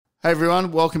Hey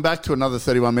everyone, welcome back to another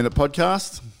 31-minute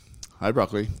podcast. Hi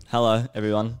Broccoli. Hello,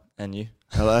 everyone, and you.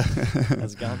 Hello.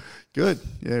 How's it going? Good.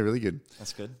 Yeah, really good.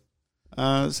 That's good.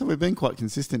 So we've been quite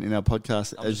consistent in our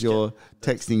podcast as you're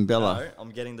texting Bella. No,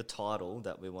 I'm getting the title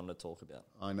that we want to talk about.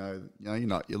 I know. No, you're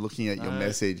not. You're looking at your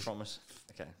message. Promise.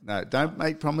 Okay. No, don't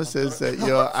make promises that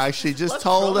you're actually just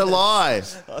told a lie.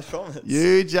 I promise.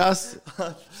 You just...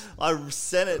 I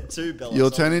sent it to Bella. You'll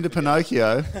turn into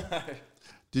Pinocchio.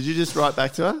 Did you just write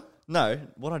back to her? No,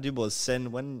 what I did was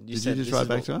send when you Did said... you just this write is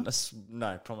back what- to her?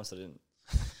 No, promise I didn't.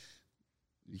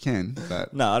 You can,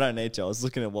 but No, I don't need to. I was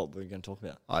looking at what we were going to talk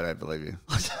about. I don't believe you.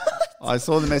 I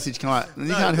saw the message come out. You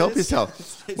No, can't help it's-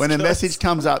 yourself. it's When a good. message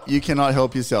comes up, you cannot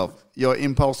help yourself. Your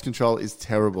impulse control is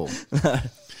terrible.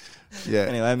 Yeah.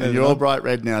 Anyway, and moving you're all on. bright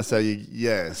red now, so see,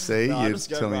 No, I you're just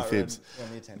go telling right fibs.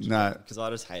 when the attention. No. Because I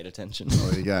just hate attention.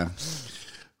 There you go.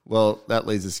 Well, that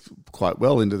leads us quite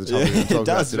well into the topic Yeah, we're talking it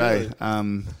does, about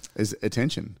today, is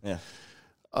attention. Yeah.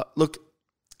 Look,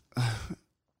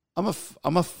 I'm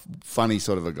a funny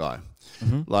sort of a guy.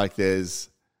 Mm-hmm. Like there's,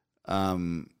 I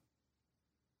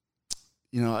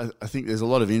think there's a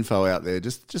lot of info out there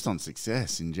just on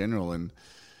success in general,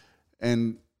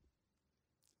 and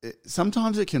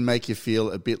sometimes it can make you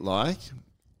feel a bit like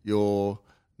you're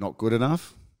not good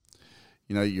enough.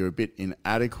 You know, you're a bit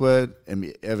inadequate. Am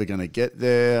you ever going to get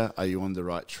there? Are you on the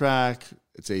right track?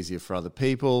 It's easier for other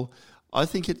people. I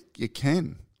think it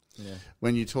can. Yeah.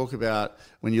 When you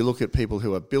look at people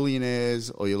who are billionaires,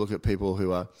 or you look at people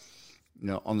who are,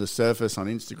 on the surface on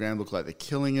Instagram look like they're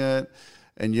killing it,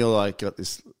 and you're like got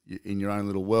this in your own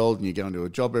little world, and you go into a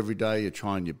job every day, you're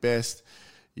trying your best,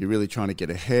 you're really trying to get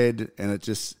ahead, and it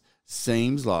just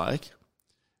seems like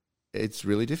it's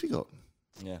really difficult.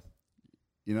 Yeah.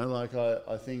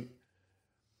 I think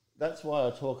that's why I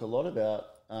talk a lot about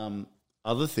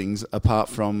other things apart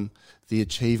from the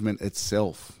achievement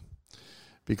itself.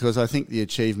 Because I think the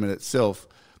achievement itself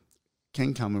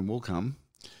can come and will come.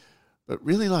 But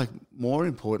really, more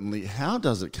importantly, how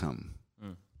does it come?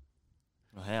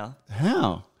 Well, how?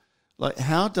 How?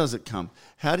 How does it come?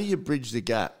 How do you bridge the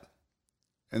gap?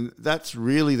 And that's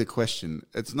really the question.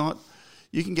 It's not,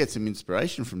 you can get some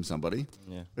inspiration from somebody,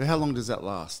 Yeah. but how long does that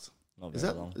last? Not Is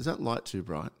very long. that light too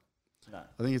bright? No.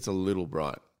 I think it's a little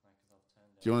bright.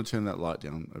 Do you want to turn that light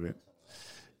down a bit?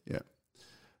 Yeah.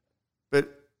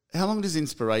 But how long does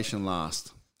inspiration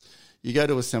last? You go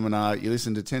to a seminar, you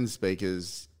listen to 10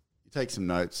 speakers, you take some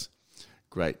notes,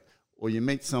 great. Or you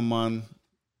meet someone,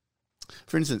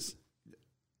 for instance,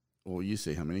 or you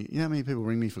see how many people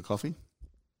ring me for coffee?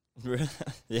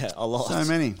 Yeah, a lot. So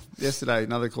many. Yesterday,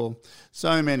 another call.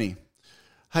 So many.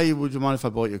 Hey, would you mind if I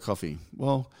bought you coffee?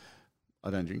 Well, I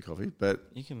don't drink coffee, but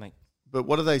You can make...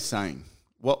 what are they saying?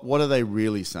 What are they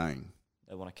really saying?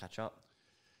 They want to catch up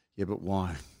Yeah, but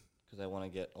why? because they want to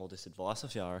get all this advice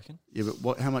off you, I reckon. Yeah,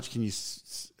 but how much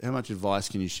advice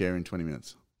can you share in 20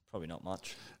 minutes? Probably not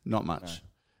much. Not much. No.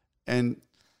 And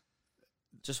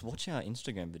Just watch our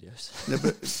Instagram videos. no,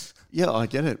 but yeah, I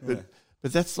get it,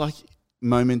 but that's like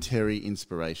momentary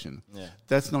inspiration. Yeah.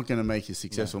 That's not going to make you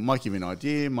successful. Might give you an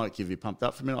idea, might give you pumped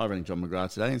up for a minute. I rang John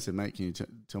McGrath today and said, mate, can you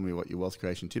tell me what your wealth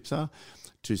creation tips are?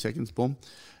 2 seconds, boom.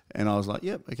 And I was like,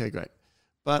 yep, okay, great.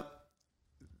 But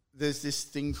there's this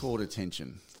thing called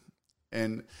attention.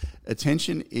 And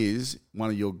attention is one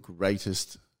of your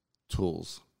greatest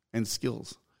tools and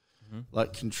skills. Mm-hmm.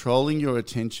 Like controlling your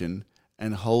attention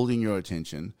and holding your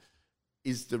attention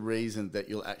is the reason that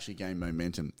you'll actually gain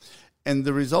momentum. And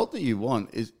the result that you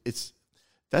want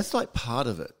that's like part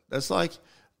of it. That's like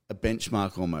a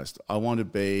benchmark almost. I want to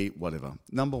be whatever,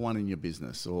 number one in your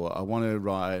business, or I want to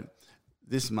write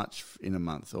this much in a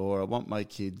month, or I want my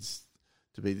kids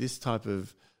to be this type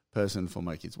of person for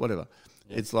my kids, whatever.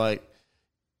 Yeah. It's like,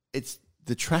 it's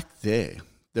the track there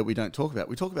that we don't talk about.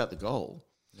 We talk about the goal.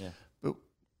 Yeah.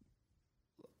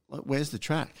 But where's the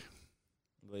track?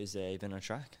 Well, is there even a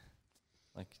track?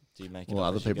 Like, do you make it Well, up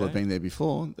other as you people have go? been there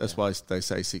before. That's why they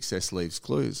say success leaves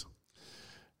clues.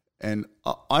 And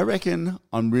I reckon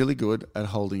I'm really good at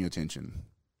holding attention.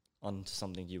 Onto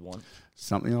something you want.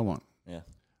 Something I want. Yeah.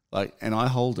 And I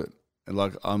hold it.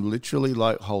 And I'm literally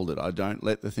hold it. I don't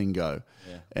let the thing go.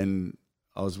 Yeah. And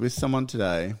I was with someone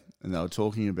today and they were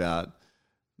talking about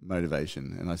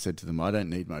motivation. And I said to them, I don't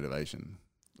need motivation.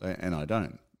 And I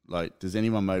don't. Does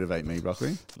anyone motivate me,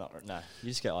 Broccoli? No. You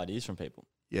just get ideas from people.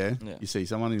 Yeah? Yeah. You see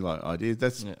someone who ideas.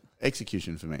 That's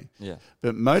execution for me. Yeah.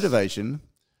 But motivation,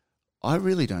 I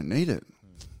really don't need it.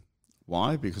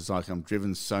 Why? Because I'm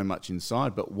driven so much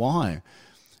inside. But why?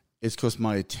 It's because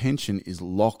my attention is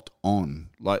locked on,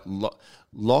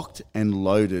 locked and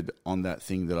loaded on that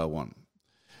thing that I want.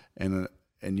 And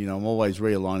you know, I'm always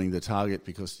realigning the target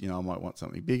because, you know, I might want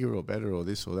something bigger or better or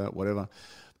this or that, whatever.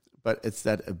 But it's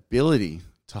that ability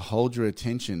to hold your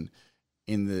attention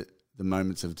in the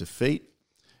moments of defeat,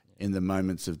 in the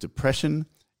moments of depression,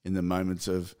 in the moments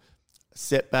of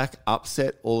setback,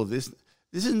 upset, all of this.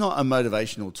 This is not a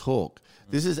motivational talk.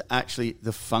 This is actually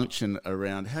the function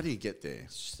around how do you get there?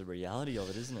 It's just the reality of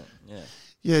it, isn't it? Yeah.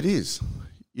 Yeah, it is.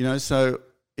 You know, so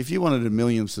if you wanted 1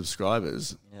 million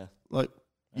subscribers, like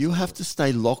you have to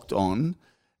stay locked on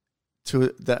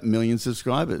to that 1 million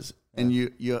subscribers. Yeah. And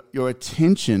your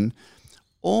attention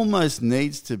almost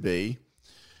needs to be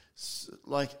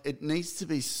like, it needs to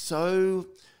be so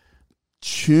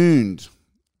tuned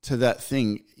to that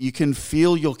thing. You can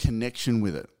feel your connection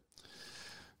with it.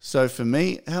 So for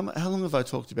me, how long have I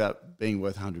talked about being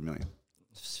worth 100 million?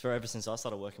 Just for ever since I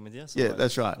started working with you. So yeah,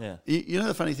 that's right. Yeah. You know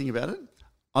the funny thing about it?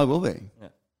 I will be. Yeah.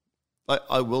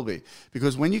 I will be.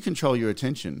 Because when you control your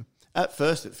attention, at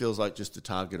first it feels like just a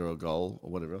target or a goal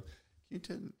or whatever. Can you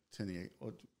turn the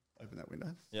or open that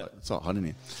window? Yeah. It's so hot in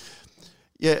here.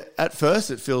 Yeah, at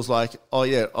first it feels like, oh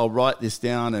yeah, I'll write this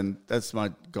down and that's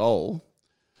my goal.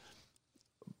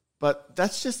 But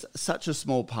that's just such a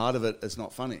small part of it, it's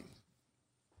not funny.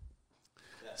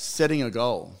 Yeah. Setting a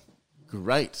goal.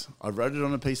 Great. I wrote it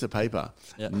on a piece of paper.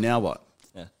 Yeah. Now what?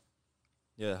 Yeah.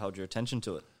 Yeah, hold your attention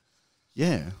to it.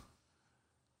 Yeah.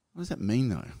 What does that mean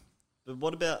though? But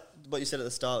what about what you said at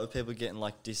the start of people getting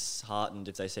like disheartened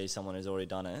if they see someone who's already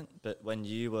done it? But when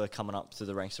you were coming up through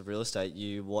the ranks of real estate,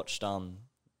 you watched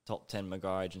top 10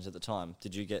 McGrath agents at the time.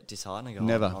 Did you get disheartened?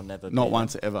 Never. I'll never. Not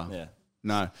once ever. Yeah.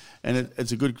 No. And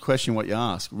it's a good question what you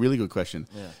ask. Really good question.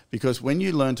 Yeah. Because when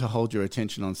you learn to hold your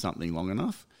attention on something long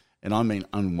enough, and I mean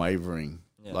unwavering,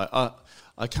 like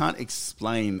I can't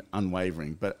explain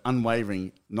unwavering, but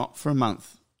unwavering not for a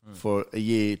month, for a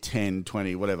year, 10,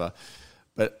 20, whatever,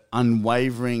 but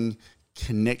unwavering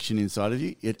connection inside of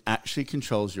you, it actually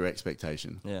controls your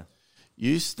expectation. Yeah.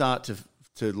 You start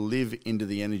to live into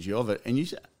the energy of it, and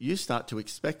you start to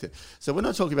expect it. So when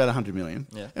I talk about 100 million,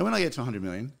 and when I get to 100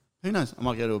 million, who knows? I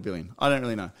might go to 1 billion. I don't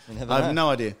really know. I have no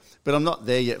idea. But I'm not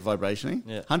there yet vibrationally.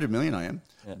 Yeah. 100 million I am.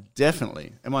 Yeah.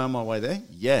 Definitely. Am I on my way there?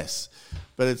 Yes.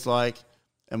 But it's like,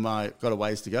 am I got a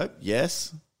ways to go?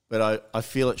 Yes. But I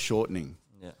feel it shortening.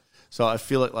 Yeah. So I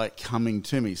feel it like coming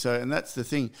to me. So, and that's the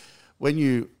thing. When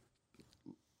you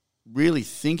really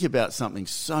think about something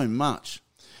so much,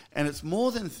 and it's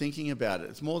more than thinking about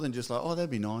it. It's more than just like, oh, that'd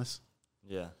be nice.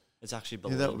 Yeah. It's actually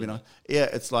believing. Yeah, that would be nice. Yeah,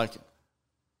 it's like,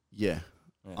 yeah.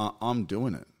 I'm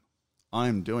doing it.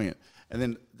 I'm doing it. And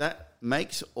then that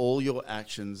makes all your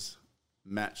actions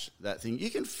match that thing. You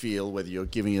can feel whether you're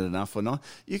giving it enough or not.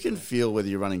 You can feel whether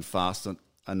you're running fast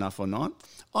enough or not.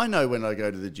 I know when I go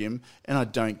to the gym and I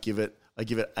don't give it, I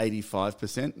give it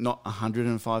 85%, not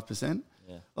 105%.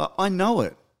 Yeah. I know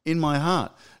it in my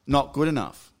heart. Not good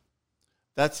enough.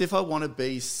 That's if I want to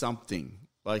be something,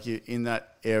 like in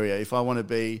that area. If I want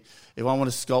to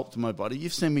sculpt my body,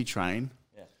 you've seen me train.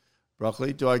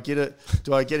 Broccoli, do I get it?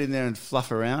 Do I get in there and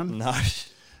fluff around?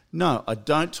 No, I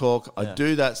don't talk. I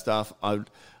do that stuff.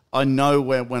 I know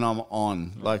when I'm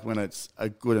on, like when it's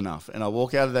good enough. And I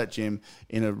walk out of that gym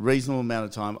in a reasonable amount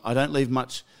of time. I don't leave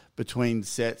much between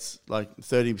sets, like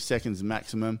 30 seconds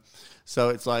maximum. So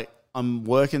it's like I'm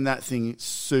working that thing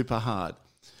super hard.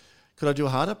 Could I do it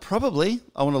harder? Probably.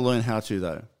 I want to learn how to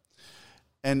though.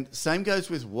 And same goes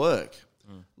with work.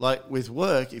 Like with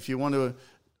work, if you want to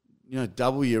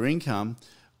double your income,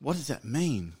 what does that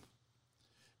mean?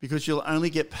 Because you'll only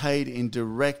get paid in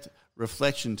direct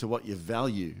reflection to what your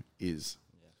value is.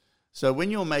 Yeah. So when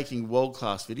you're making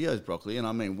world-class videos, Broccoli, and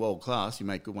I mean world-class, you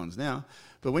make good ones now,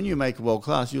 but when you make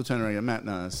world-class, you'll turn around and go, Matt,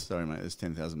 no, sorry, mate, it's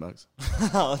 $10,000.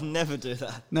 I'll never do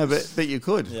that. No, but you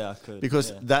could. Yeah, I could.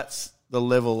 Because that's the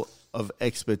level of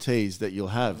expertise that you'll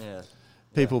have. Yeah.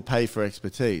 People pay for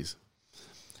expertise.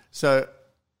 So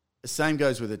the same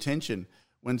goes with attention.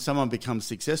 When someone becomes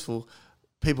successful,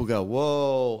 people go,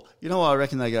 whoa. You know why I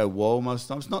reckon they go, whoa, most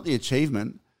times? It's not the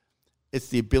achievement. It's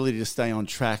the ability to stay on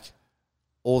track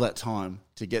all that time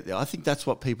to get there. I think that's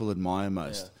what people admire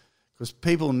most. Because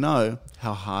people know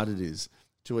how hard it is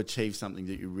to achieve something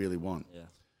that you really want. Yeah.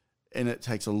 And it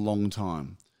takes a long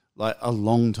time, like a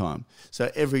long time. So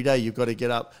every day you've got to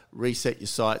get up, reset your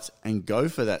sights and go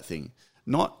for that thing.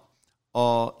 Not,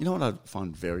 you know what I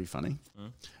find very funny?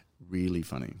 Really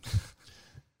funny.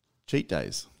 Cheat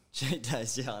days. Cheat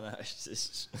days, yeah, I know.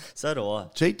 So do I.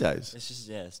 Cheat days. It's just,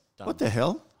 it's dumb. What the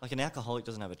hell? Like an alcoholic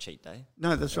doesn't have a cheat day.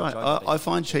 No, that's right. I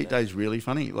find cheat days really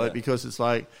funny, because it's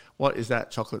like, what is that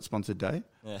chocolate sponsored day?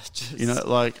 Yeah,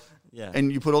 like Yeah.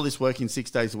 And you put all this work in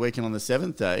 6 days a week, and on the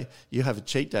seventh day, you have a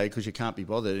cheat day because you can't be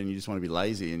bothered and you just want to be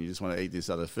lazy and you just want to eat this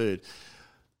other food.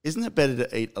 Isn't it better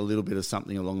to eat a little bit of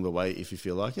something along the way if you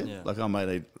feel like it? Yeah. Like I might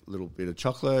eat a little bit of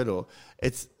chocolate, or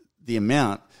it's the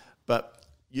amount, but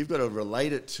you've got to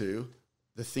relate it to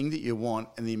the thing that you want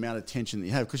and the amount of tension that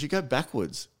you have, because you go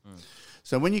backwards.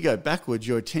 So when you go backwards,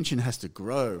 your attention has to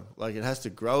grow. Like it has to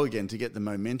grow again to get the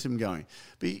momentum going.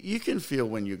 But you can feel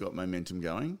when you've got momentum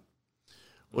going,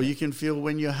 or you can feel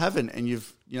when you haven't and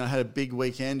you've had a big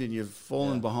weekend and you've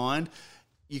fallen behind.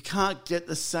 You can't get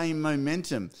the same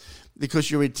momentum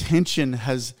because your attention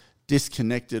has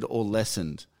disconnected or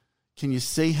lessened. Can you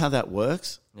see how that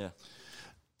works? Yeah.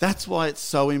 That's why it's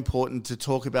so important to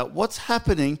talk about what's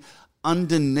happening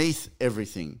underneath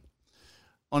everything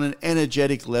on an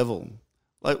energetic level.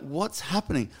 Like, what's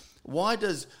happening? Why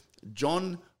does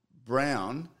John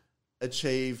Brown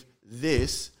achieve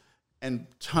this and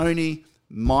Tony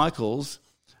Michaels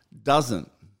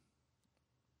doesn't?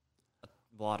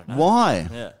 Well, I don't know. Why?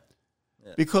 Yeah.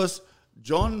 Because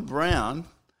John Brown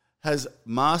has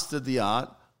mastered the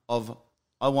art of,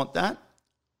 I want that,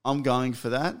 I'm going for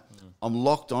that, I'm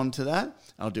locked onto that, and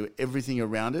I'll do everything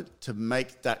around it to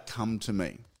make that come to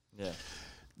me. Yeah.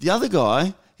 The other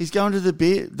guy, he's going to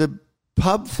the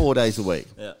pub 4 days a week.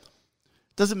 Yeah.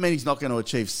 Doesn't mean he's not going to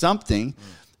achieve something,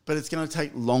 but it's going to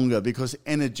take longer because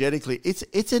energetically,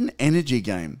 it's an energy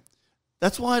game.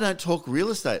 That's why I don't talk real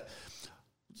estate.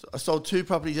 I sold 2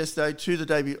 properties yesterday, 2 the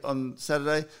day on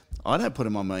Saturday. I don't put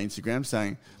them on my Instagram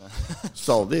saying,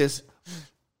 sold this.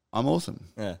 I'm awesome.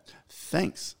 Yeah.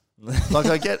 Thanks.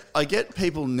 Like I get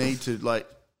people need to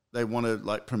they want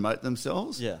to promote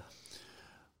themselves. Yeah.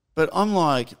 But I'm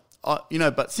like,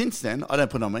 but since then, I don't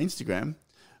put it on my Instagram,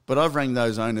 but I've rang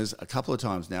those owners a couple of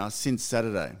times now since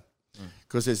Saturday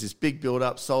because there's this big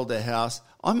build-up, sold their house.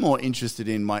 I'm more interested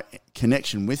in my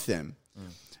connection with them.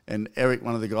 And Eric,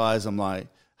 one of the guys, I'm like,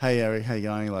 hey, Eric, how you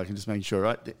going? Like, I'm just making sure,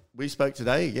 right? We spoke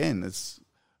today again. It's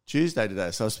Tuesday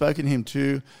today. So I've spoken to him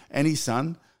too and his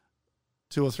son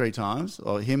 2 or 3 times,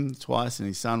 or him twice and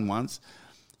his son once.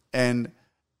 And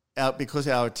because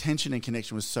our attention and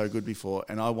connection was so good before,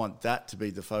 and I want that to be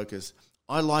the focus,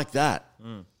 I like that.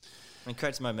 And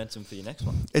creates momentum for your next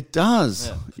one. It does.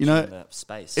 Yeah, that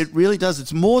space. It really does.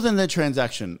 It's more than the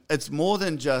transaction. It's more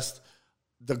than just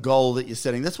the goal that you're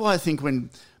setting. That's why I think when,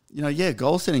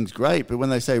 goal setting's great, but when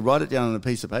they say write it down on a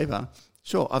piece of paper,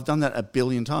 sure, I've done that 1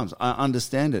 billion times. I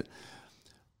understand it.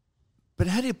 But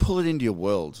how do you pull it into your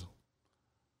world?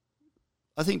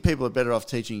 I think people are better off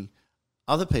teaching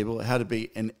other people how to be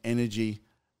an energy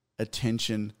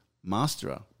attention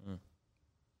masterer.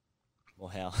 Well,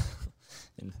 how?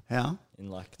 How?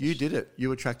 You did it.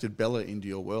 You attracted Bella into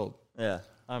your world. Yeah,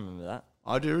 I remember that.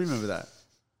 I do remember that.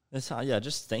 It's hard, yeah,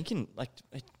 just thinking,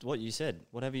 what you said,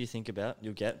 whatever you think about,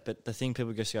 you'll get. But the thing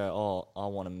people just go, I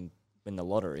want to win the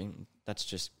lottery, that's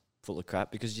just full of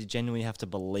crap because you genuinely have to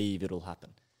believe it'll happen.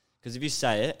 Because if you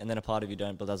say it and then a part of you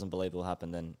doesn't believe it'll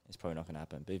happen, then it's probably not going to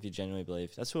happen. But if you genuinely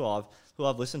believe, that's who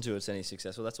I've listened to. It's any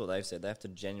successful. That's what they've said. They have to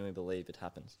genuinely believe it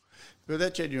happens. But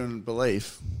that genuine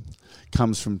belief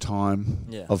comes from time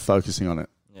Yeah. of focusing on it,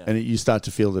 Yeah. and you start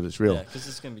to feel that it's real. Yeah, because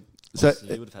it's going to be. So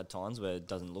you would have had times where it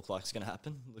doesn't look like it's going to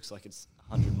happen. It looks like it's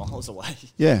 100 miles away.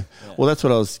 Yeah. Yeah. Well, that's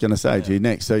what I was going to say to you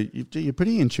next. So you're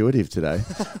pretty intuitive today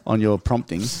on your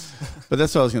promptings, but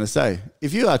that's what I was going to say.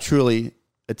 If you are truly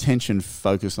attention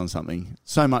focused on something,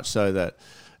 so much so that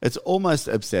it's almost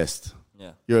obsessed.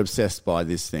 Yeah. You're obsessed by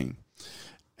this thing.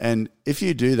 And if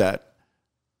you do that,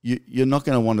 you're not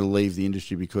going to want to leave the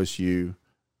industry because a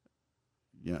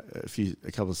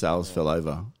couple of sales fell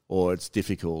over or it's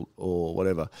difficult or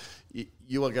whatever.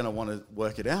 You are going to want to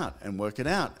work it out and work it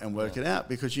out and work it out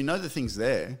because you know the thing's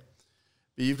there,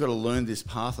 but you've got to learn this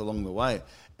path along the way.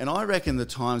 And I reckon the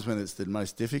times when it's the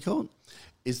most difficult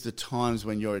is the times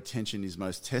when your attention is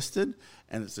most tested,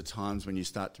 and it's the times when you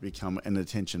start to become an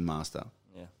attention master.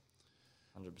 Yeah,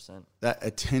 100%. That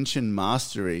attention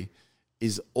mastery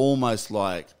is almost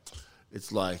like,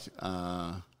 it's like,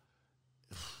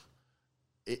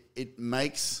 it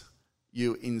makes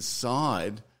you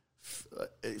inside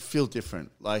feel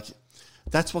different. Like,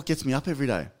 that's what gets me up every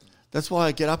day. That's why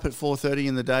I get up at 4:30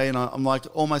 in the day and I'm like,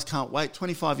 almost can't wait.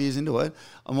 25 years into it,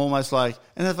 I'm almost like,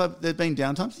 and have there been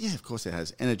downtimes? Yeah, of course there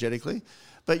has, energetically.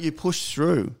 But you push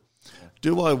through. Yeah.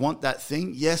 Do I want that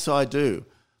thing? Yes, I do.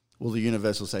 Well, the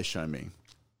universe will say, show me.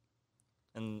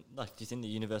 And do you think the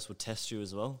universe will test you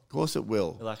as well? Of course it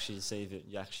will. It'll actually see if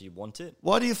you actually want it.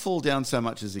 Why do you fall down so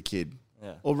much as a kid?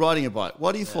 Yeah. Or riding a bike?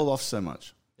 Why do you fall off so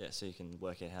much? Yeah, so you can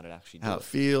work out how to actually do How it. it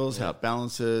feels, how it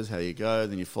balances, how you go.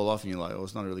 Then you fall off and you're like, oh,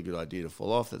 it's not a really good idea to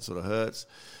fall off. That sort of hurts.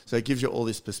 So it gives you all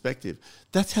this perspective.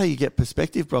 That's how you get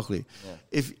perspective, Broccoli.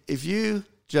 Yeah. If you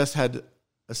just had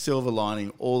a silver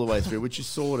lining all the way through, which you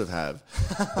sort of have,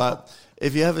 but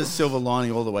if you have a silver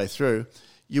lining all the way through,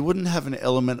 you wouldn't have an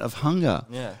element of hunger.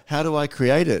 Yeah. How do I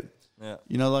create it? Yeah.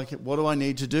 You know, like, what do I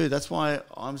need to do? That's why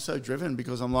I'm so driven,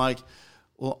 because I'm like,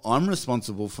 well, I'm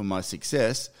responsible for my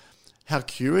success. How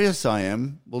curious I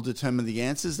am will determine the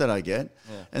answers that I get.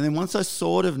 Yeah. And then once I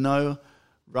sort of know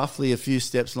roughly a few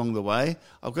steps along the way,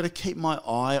 I've got to keep my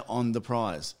eye on the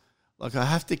prize. Like, I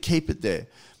have to keep it there.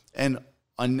 And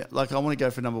I want to go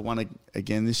for number one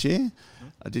again this year. Mm-hmm.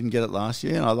 I didn't get it last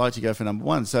year, and I'd like to go for number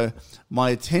one. So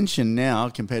my attention now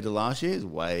compared to last year is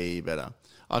way better.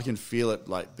 I can feel it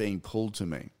like being pulled to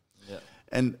me. Yeah.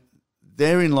 And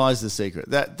therein lies the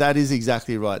secret. That is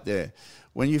exactly right there.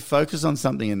 When you focus on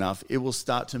something enough, it will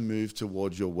start to move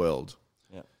towards your world.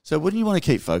 Yeah. So wouldn't you want to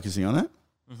keep focusing on it?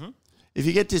 Mm-hmm. If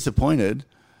you get disappointed, do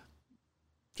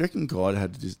you reckon God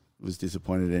was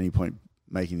disappointed at any point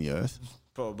making the earth?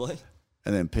 Probably.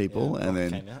 And then people, Yeah, and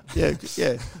then came out.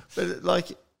 yeah. But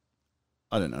like,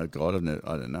 I don't know, God,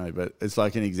 I don't know, but it's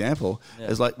like an example. Yeah.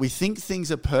 It's like we think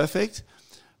things are perfect,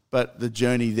 but the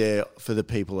journey there for the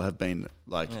people have been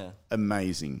like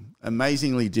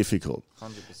amazingly difficult.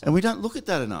 100%. And we don't look at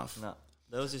that enough. No.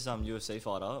 There was this UFC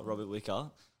fighter, Robert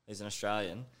Wicker. He's an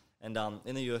Australian. And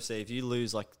in the UFC, if you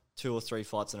lose like 2 or 3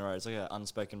 fights in a row, it's like an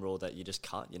unspoken rule that you just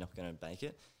cut. You're not going to make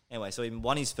it. Anyway, so he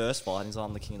won his first fight. And he's like,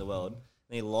 I'm the king of the world.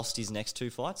 And he lost his next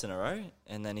 2 fights in a row.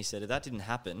 And then he said, if that didn't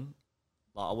happen,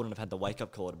 like, I wouldn't have had the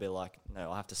wake-up call to be like,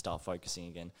 no, I have to start focusing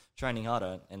again, training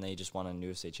harder. And then he just won a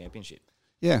UFC championship.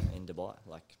 Yeah. In Dubai.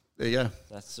 Like, There you go.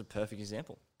 that's a perfect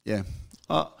example. Yeah.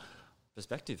 Oh,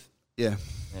 Perspective. yeah.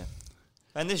 Yeah.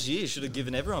 And this year should have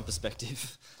given everyone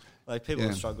perspective. Like, people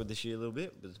have struggled this year a little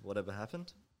bit with whatever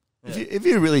happened. Yeah. If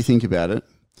you really think about it,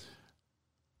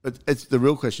 it's the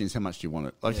real question is, how much do you want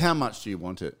it? Like, how much do you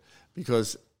want it?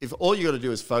 Because if all you got to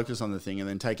do is focus on the thing and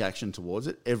then take action towards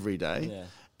it every day,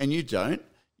 and you don't,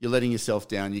 you're letting yourself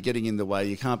down, you're getting in the way,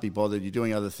 you can't be bothered, you're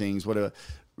doing other things, whatever.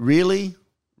 Really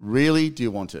do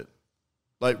you want it?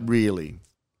 Like, really?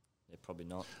 Yeah, probably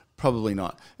not. Probably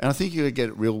not. And I think you got to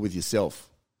get real with yourself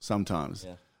sometimes.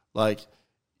 Yeah. Like,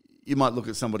 you might look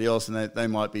at somebody else and they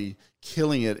might be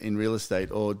killing it in real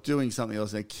estate or doing something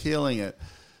else, and they're killing it.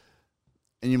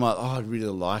 And you might, I'd really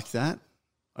like that.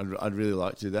 I'd really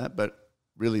like to do that. But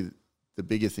really, the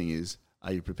bigger thing is,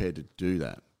 are you prepared to do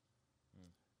that?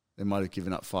 They might have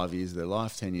given up 5 years of their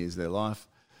life, 10 years of their life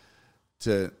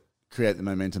to create the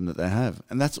momentum that they have.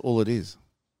 And that's all it is.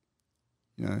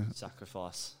 You know,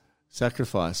 sacrifice.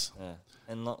 Yeah.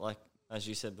 And not like, as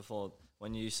you said before,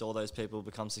 when you saw those people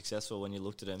become successful, when you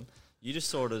looked at them, you just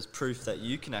saw it as proof that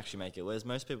you can actually make it. Whereas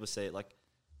most people see it like,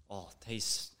 oh,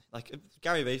 he's like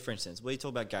Gary Vee, for instance. We talk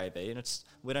about Gary Vee, and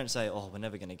we don't say, oh, we're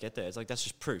never going to get there. It's like, that's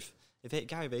just proof. If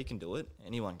Gary Vee can do it,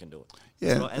 anyone can do it.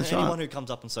 Yeah, right? And anyone who comes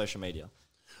up on social media.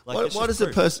 Like, why does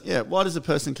a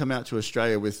person come out to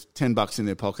Australia with $10 in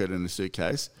their pocket and a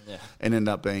suitcase and end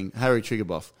up being Harry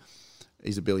Triguboff?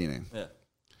 He's a billionaire. Yeah.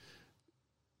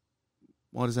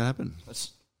 Why does that happen?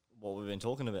 That's what we've been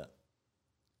talking about.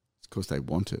 It's because they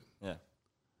want it. Yeah.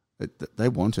 They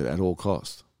want it at all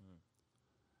costs.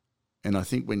 And I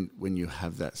think when you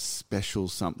have that special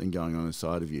something going on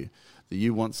inside of you, that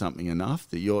you want something enough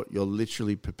that you're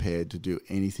literally prepared to do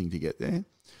anything to get there,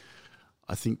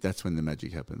 I think that's when the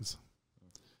magic happens.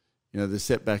 You know, the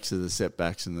setbacks are the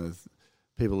setbacks, and the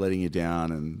people letting you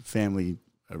down, and family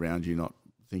around you not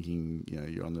thinking, you know,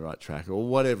 you're on the right track or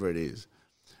whatever it is.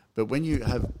 But when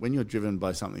you're driven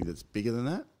by something that's bigger than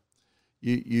that,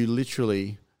 you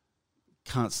literally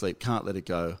can't sleep, can't let it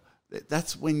go.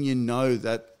 That's when you know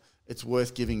that it's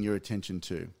worth giving your attention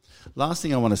to. Last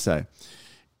thing I want to say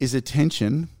is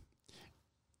attention.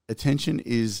 Attention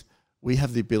is, we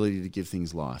have the ability to give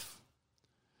things life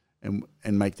and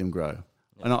make them grow.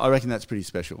 Yeah. And I reckon that's pretty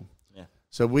special. Yeah.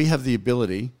 So we have the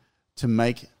ability to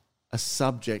make a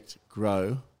subject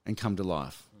grow and come to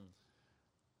life.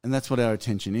 And that's what our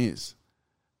attention is.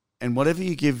 And whatever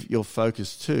you give your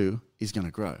focus to is going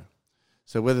to grow.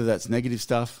 So whether that's negative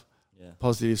stuff,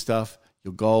 positive stuff,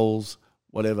 your goals,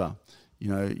 whatever, you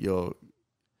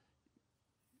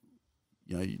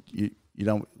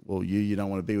don't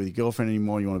want to be with your girlfriend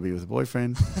anymore, you want to be with a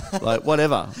boyfriend, like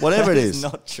whatever it is.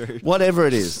 Not true. Whatever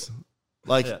it is.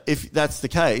 Like, if that's the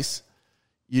case,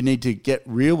 you need to get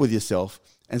real with yourself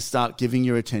and start giving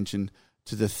your attention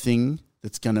to the thing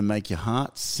that's going to make your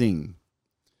heart sing.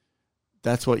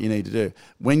 That's what you need to do.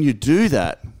 When you do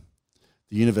that,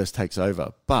 the universe takes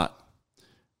over. But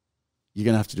you're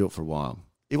going to have to do it for a while.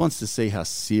 It wants to see how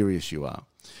serious you are.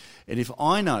 And if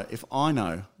I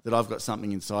know that I've got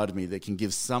something inside of me that can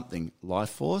give something life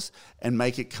force and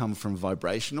make it come from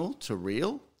vibrational to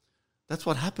real, that's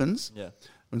what happens. Yeah.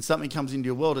 When something comes into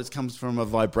your world, it comes from a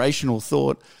vibrational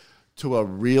thought to a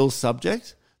real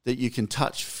subject that you can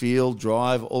touch, feel,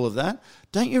 drive, all of that.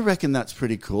 Don't you reckon that's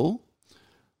pretty cool?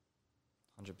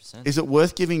 100%. Is it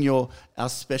worth giving our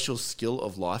special skill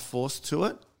of life force to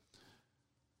it?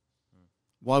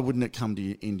 Why wouldn't it come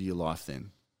into your life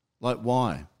then? Like,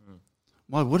 why?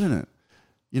 Why wouldn't it?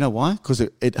 You know why? Because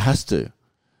it has to.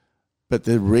 But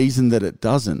the reason that it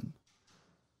doesn't,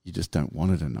 you just don't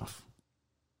want it enough.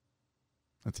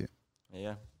 That's it.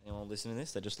 Yeah. Anyone listening to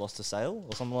this, they just lost a sale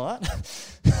or something like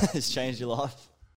that? It's changed your life.